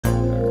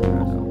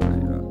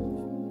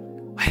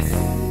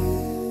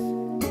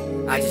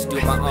I just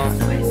do my own.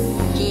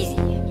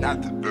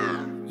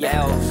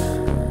 Yeah.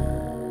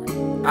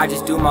 I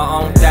just do my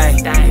own thing,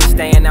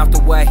 staying out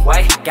the way.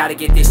 Gotta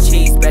get this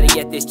cheese, better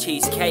yet this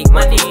cheesecake.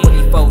 Money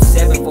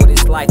 24/7 for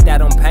this life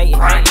that I'm painting.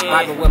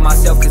 Vibing with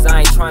myself cause I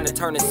ain't trying to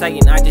turn to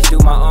Satan. I just do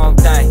my own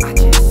thing.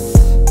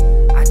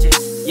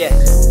 Yeah.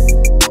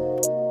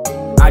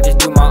 I just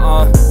do my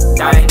own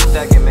thing.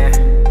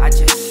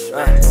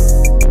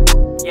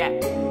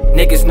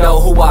 Niggas know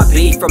who I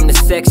be from the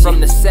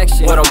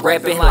section. What I'm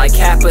reppin', like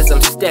Kappas,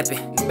 I'm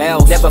steppin'.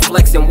 Bells, never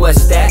flexin',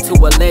 what's that? To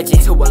a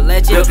legend.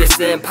 Build this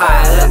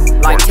empire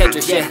up like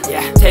Tetris,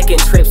 yeah. Taking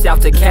trips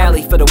out to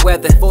Cali for the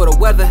weather.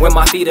 When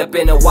my feet up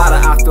in the water,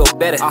 I feel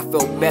better.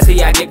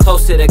 See, I get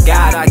closer to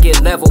God, I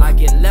get level. I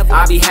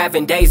be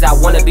having days I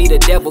wanna be the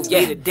devil,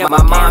 yeah.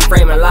 My mind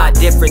frame a lot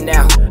different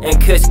now. And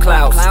Kush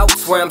clouds,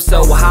 swear I'm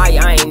so high,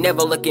 I ain't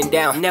never looking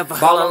down.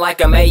 Ballin'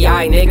 like I'm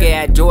AI nigga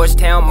at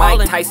Georgetown.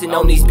 Mike Tyson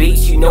on these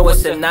beats, you know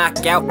it's a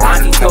knockout.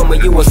 Auntie told me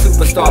you a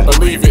superstar,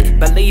 believe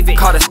it.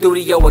 Call the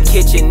studio a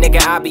kitchen,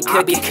 nigga, I be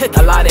cooking.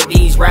 A lot of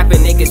these rapping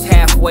niggas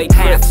halfway.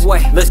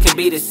 Looks can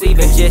be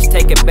deceiving, just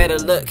take a better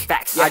look.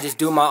 I just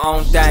do my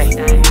own thing,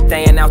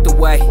 staying out the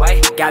way.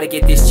 Gotta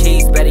get this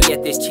cheese, better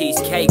yet this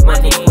cheesecake.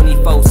 Money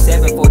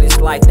 24/7 for this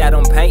life that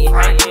I'm painting.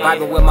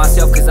 Vibing with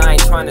myself cause I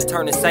ain't trying to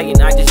turn to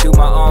Satan. I just do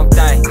my own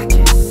thing.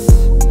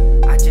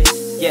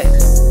 Yeah.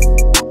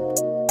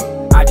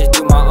 I just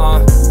do my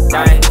own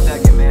thing.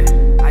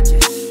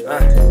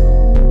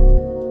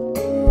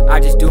 I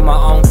just do my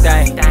own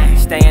thing,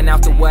 staying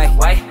out the way.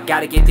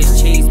 Gotta get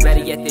this cheese, better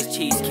yet this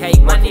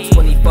cheesecake. Money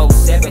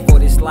 24/7 for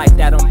this life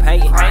that I'm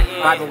painting.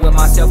 Vibing with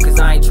myself cause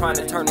I ain't trying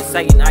to turn to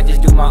Satan. I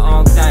just do my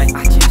own thing.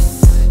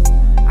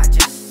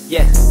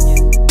 Yeah.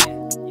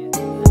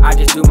 I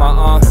just do my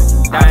own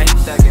thing.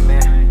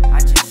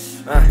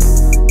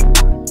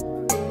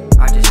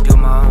 I just do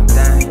my own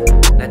thing.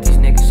 Let these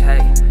niggas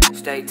hate.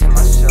 Stay to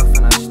myself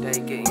and I stay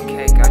getting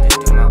cake. I just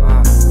do my own